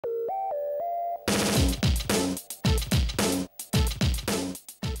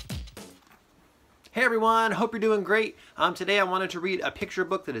Hey everyone, hope you're doing great. Today I wanted to read a picture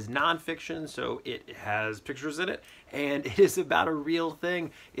book that is nonfiction, so it has pictures in it, and it is about a real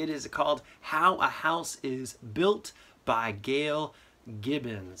thing. It is called How a House is Built by Gail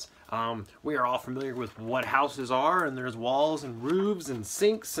Gibbons. We are all familiar with what houses are, and there's walls and roofs and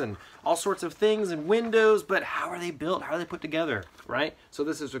sinks and all sorts of things and windows, but how are they built? How are they put together, right? So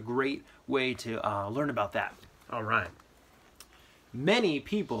this is a great way to learn about that. All right. Many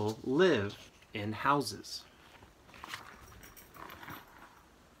people live in houses.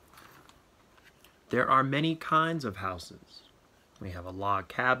 There are many kinds of houses. We have a log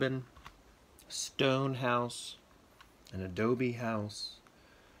cabin, a stone house, an adobe house,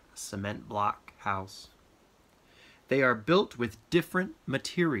 a cement block house. They are built with different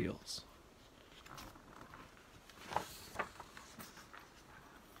materials.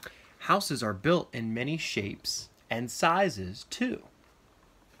 Houses are built in many shapes and sizes too.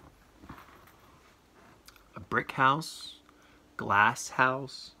 A brick house, glass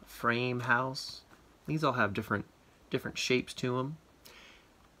house, frame house. These all have different shapes to them.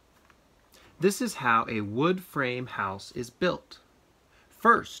 This is how a wood frame house is built.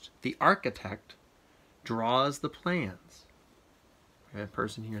 First, the architect draws the plans. A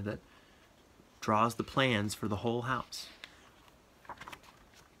person here that draws the plans for the whole house.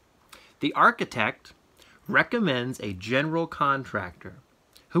 The architect recommends a general contractor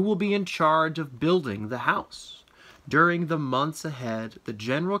who will be in charge of building the house. During the months ahead, the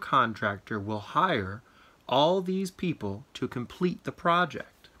general contractor will hire all these people to complete the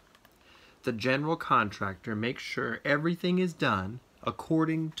project. The general contractor makes sure everything is done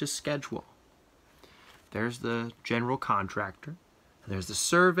according to schedule. There's the general contractor. There's the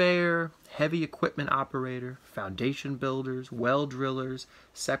surveyor, heavy equipment operator, foundation builders, well drillers,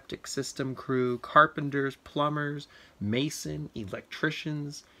 septic system crew, carpenters, plumbers, mason,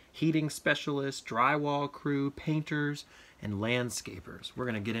 electricians, heating specialists, drywall crew, painters, and landscapers. We're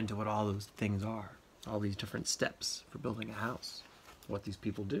going to get into what all those things are, all these different steps for building a house, what these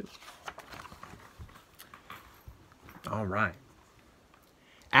people do. All right.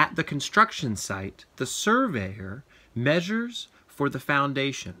 At the construction site, the surveyor measures for the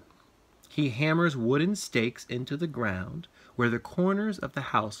foundation. He hammers wooden stakes into the ground where the corners of the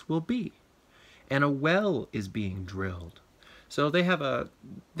house will be, and a well is being drilled. So they have a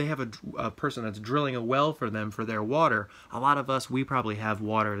person that's drilling a well for them for their water. A lot of us, we probably have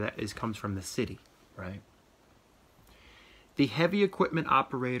water that comes from the city, right? The heavy equipment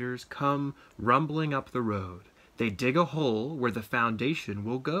operators come rumbling up the road. They dig a hole where the foundation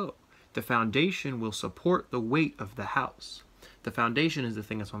will go. The foundation will support the weight of the house. The foundation is the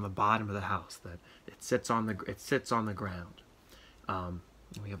thing that's on the bottom of the house, that it sits on the ground.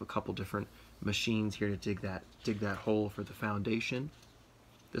 We have a couple different machines here to dig that hole for the foundation.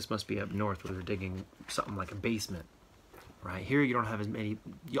 This must be up north where they're digging something like a basement, right? Here you don't have as many.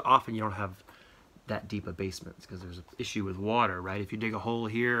 Often you don't have that deep of basements because there's an issue with water, right? If you dig a hole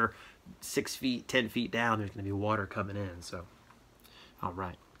here 6 feet, 10 feet down, there's going to be water coming in. So, all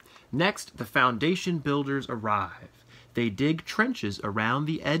right. Next, the foundation builders arrive. They dig trenches around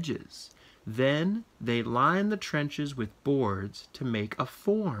the edges. Then they line the trenches with boards to make a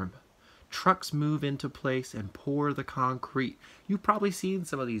form. Trucks move into place and pour the concrete. You've probably seen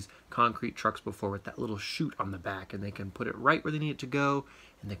some of these concrete trucks before with that little chute on the back, and they can put it right where they need it to go,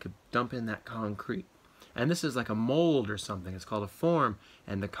 and they could dump in that concrete. And this is like a mold or something. It's called a form,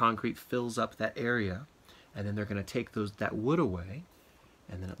 and the concrete fills up that area, and then they're going to take that wood away,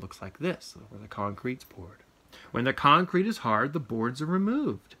 and then it looks like this, where the concrete's poured. When the concrete is hard, the boards are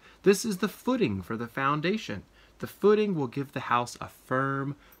removed. This is the footing for the foundation. The footing will give the house a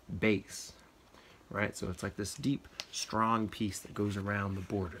firm base, right? So it's like this deep, strong piece that goes around the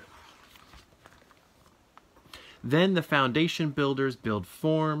border. Then the foundation builders build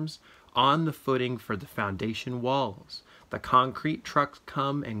forms on the footing for the foundation walls. The concrete trucks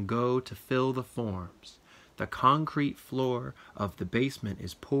come and go to fill the forms. The concrete floor of the basement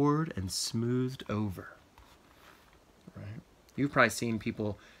is poured and smoothed over. Right? You've probably seen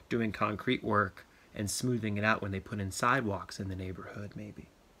people doing concrete work and smoothing it out when they put in sidewalks in the neighborhood, maybe.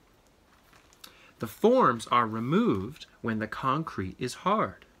 The forms are removed when the concrete is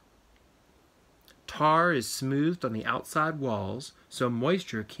hard. Tar is smoothed on the outside walls so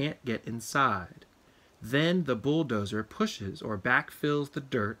moisture can't get inside. Then the bulldozer pushes or backfills the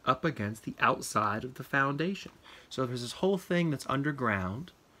dirt up against the outside of the foundation. So there's this whole thing that's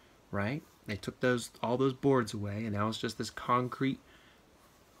underground, right? They took all those boards away, and now it's just this concrete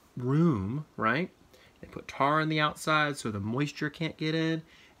room, right? They put tar on the outside so the moisture can't get in,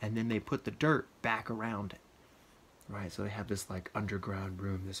 and then they put the dirt back around it, right? So they have this like underground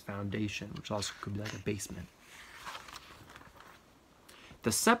room, this foundation, which also could be like a basement.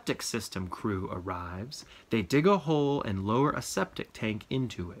 The septic system crew arrives. They dig a hole and lower a septic tank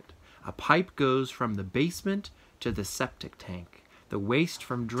into it. A pipe goes from the basement to the septic tank. The waste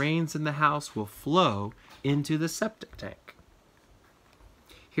from drains in the house will flow into the septic tank.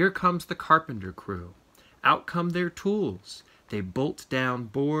 Here comes the carpenter crew. Out come their tools. They bolt down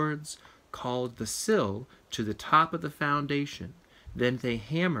boards called the sill to the top of the foundation. Then they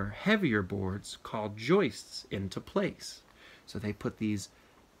hammer heavier boards called joists into place. So they put these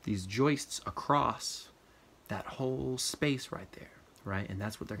joists across that whole space right there, right? And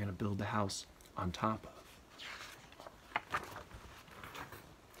that's what they're going to build the house on top of.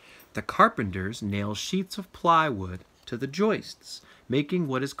 The carpenters nail sheets of plywood to the joists, making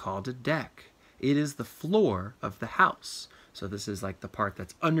what is called a deck. It is the floor of the house. So this is like the part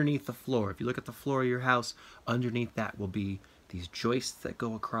that's underneath the floor. If you look at the floor of your house, underneath that will be these joists that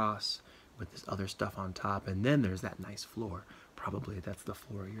go across with this other stuff on top. And then there's that nice floor. Probably that's the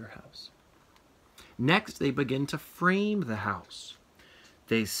floor of your house. Next, they begin to frame the house.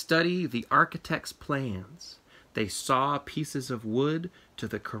 They study the architect's plans. They saw pieces of wood to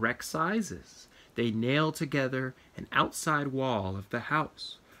the correct sizes. They nail together an outside wall of the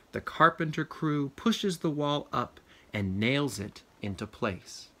house. The carpenter crew pushes the wall up and nails it into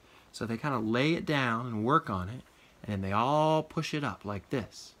place. So they kind of lay it down and work on it, and then they all push it up like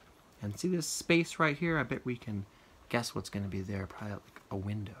this. And see this space right here? I bet we can guess what's going to be there. Probably like a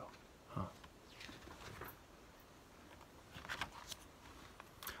window. Huh.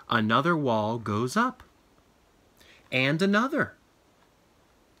 Another wall goes up. And another.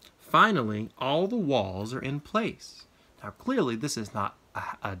 Finally, all the walls are in place. Now clearly this is not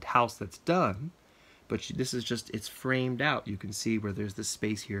a house that's done, but this is just, it's framed out. You can see where there's this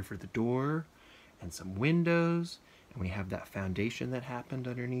space here for the door and some windows, and we have that foundation that happened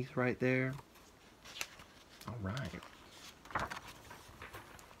underneath right there. All right.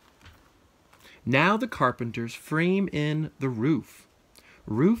 Now the carpenters frame in the roof.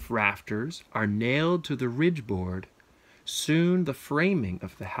 Roof rafters are nailed to the ridge board. Soon the framing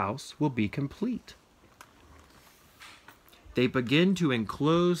of the house will be complete. They begin to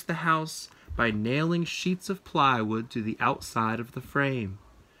enclose the house by nailing sheets of plywood to the outside of the frame.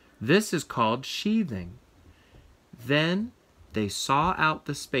 This is called sheathing. Then they saw out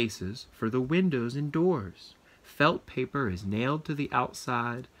the spaces for the windows and doors. Felt paper is nailed to the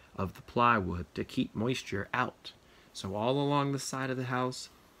outside of the plywood to keep moisture out. So all along the side of the house,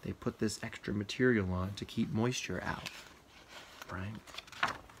 they put this extra material on to keep moisture out. Right?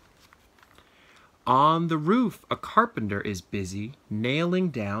 On the roof, a carpenter is busy nailing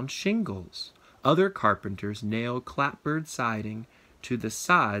down shingles. Other carpenters nail clapboard siding to the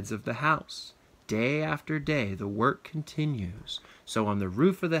sides of the house. Day after day, the work continues. So on the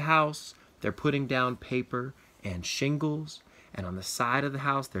roof of the house, they're putting down paper and shingles. And on the side of the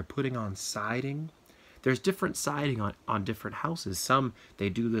house, they're putting on siding. There's different siding on different houses. Some, they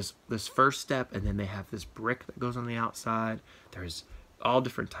do this first step, and then they have this brick that goes on the outside. There's all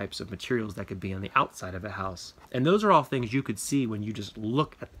different types of materials that could be on the outside of a house. And those are all things you could see when you just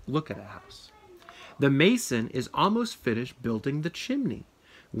look at a house. The mason is almost finished building the chimney.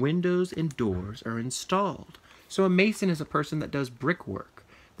 Windows and doors are installed. So a mason is a person that does brickwork,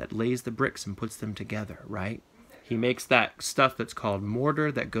 that lays the bricks and puts them together, right? He makes that stuff that's called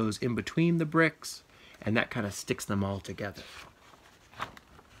mortar that goes in between the bricks, and that kind of sticks them all together.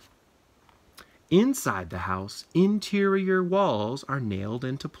 Inside the house, interior walls are nailed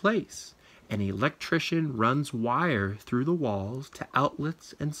into place. An electrician runs wire through the walls to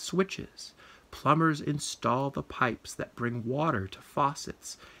outlets and switches. Plumbers install the pipes that bring water to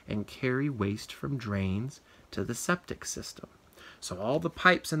faucets and carry waste from drains to the septic system. So all the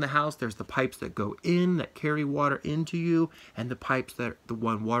pipes in the house, there's the pipes that go in that carry water into you, and the pipes that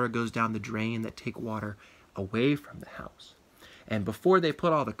when water goes down the drain that take water away from the house. And before they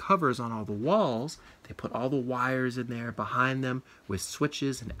put all the covers on all the walls, they put all the wires in there behind them with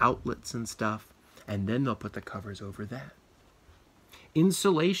switches and outlets and stuff, and then they'll put the covers over that.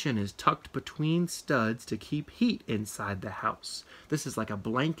 Insulation is tucked between studs to keep heat inside the house. This is like a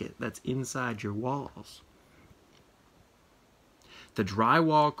blanket that's inside your walls. The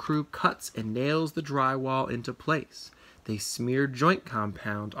drywall crew cuts and nails the drywall into place. They smear joint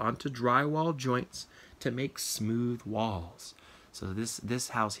compound onto drywall joints to make smooth walls. So this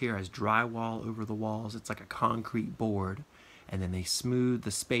house here has drywall over the walls. It's like a concrete board. And then they smooth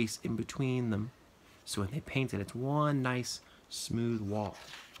the space in between them. So when they paint it, it's one nice smooth wall.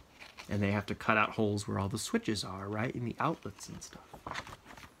 And they have to cut out holes where all the switches are, right? And the outlets and stuff.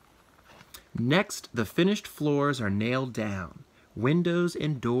 Next, the finished floors are nailed down. Windows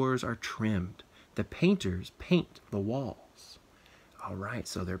and doors are trimmed. The painters paint the walls. All right,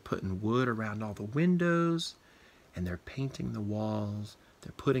 so they're putting wood around all the windows, and they're painting the walls.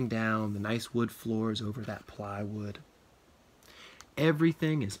 They're putting down the nice wood floors over that plywood.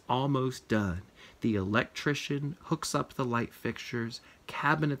 Everything is almost done. The electrician hooks up the light fixtures,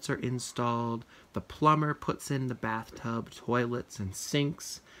 cabinets are installed, the plumber puts in the bathtub, toilets, and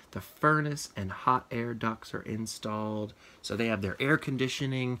sinks, the furnace and hot air ducts are installed. So they have their air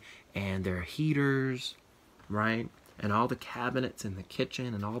conditioning and their heaters, right? And all the cabinets in the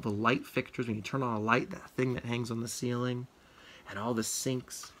kitchen and all the light fixtures. When you turn on a light, that thing that hangs on the ceiling, and all the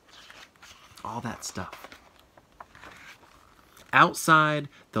sinks, all that stuff. Outside,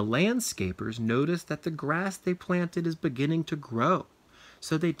 the landscapers notice that the grass they planted is beginning to grow.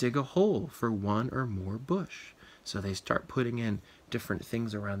 So they dig a hole for one or more bush. So they start putting in different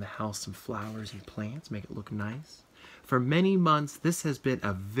things around the house, some flowers and plants, make it look nice. For many months, this has been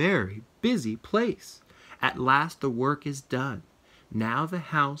a very busy place. At last, the work is done. Now the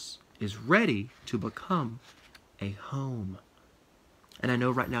house is ready to become a home. And I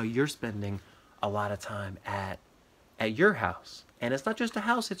know right now you're spending a lot of time at your house. And it's not just a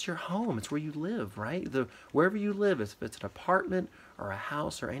house, it's your home. It's where you live, right? Wherever you live, if it's an apartment or a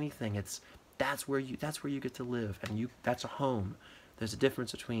house or anything, that's where you get to live, and that's a home. There's a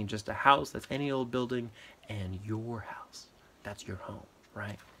difference between just a house that's any old building and your house. That's your home,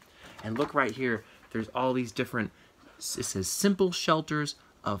 right? And look right here, there's all these different, it says simple shelters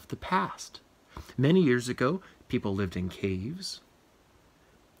of the past. Many years ago, people lived in caves.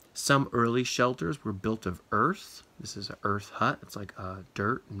 Some early shelters were built of earth. This is an earth hut. It's like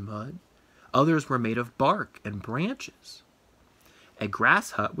dirt and mud. Others were made of bark and branches. A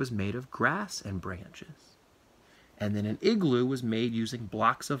grass hut was made of grass and branches. And then an igloo was made using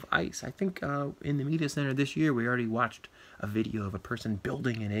blocks of ice. I think in the media center this year, we already watched a video of a person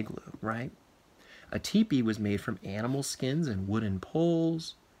building an igloo, right? A teepee was made from animal skins and wooden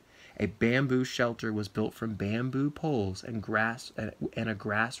poles. A bamboo shelter was built from bamboo poles and a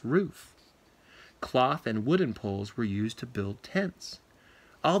grass roof. Cloth and wooden poles were used to build tents.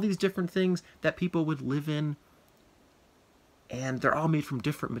 All these different things that people would live in, and they're all made from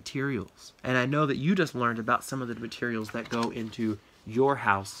different materials. And I know that you just learned about some of the materials that go into your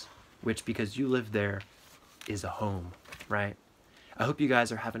house, which, because you live there, is a home, right? I hope you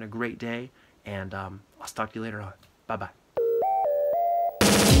guys are having a great day, and I'll talk to you later on. Bye-bye.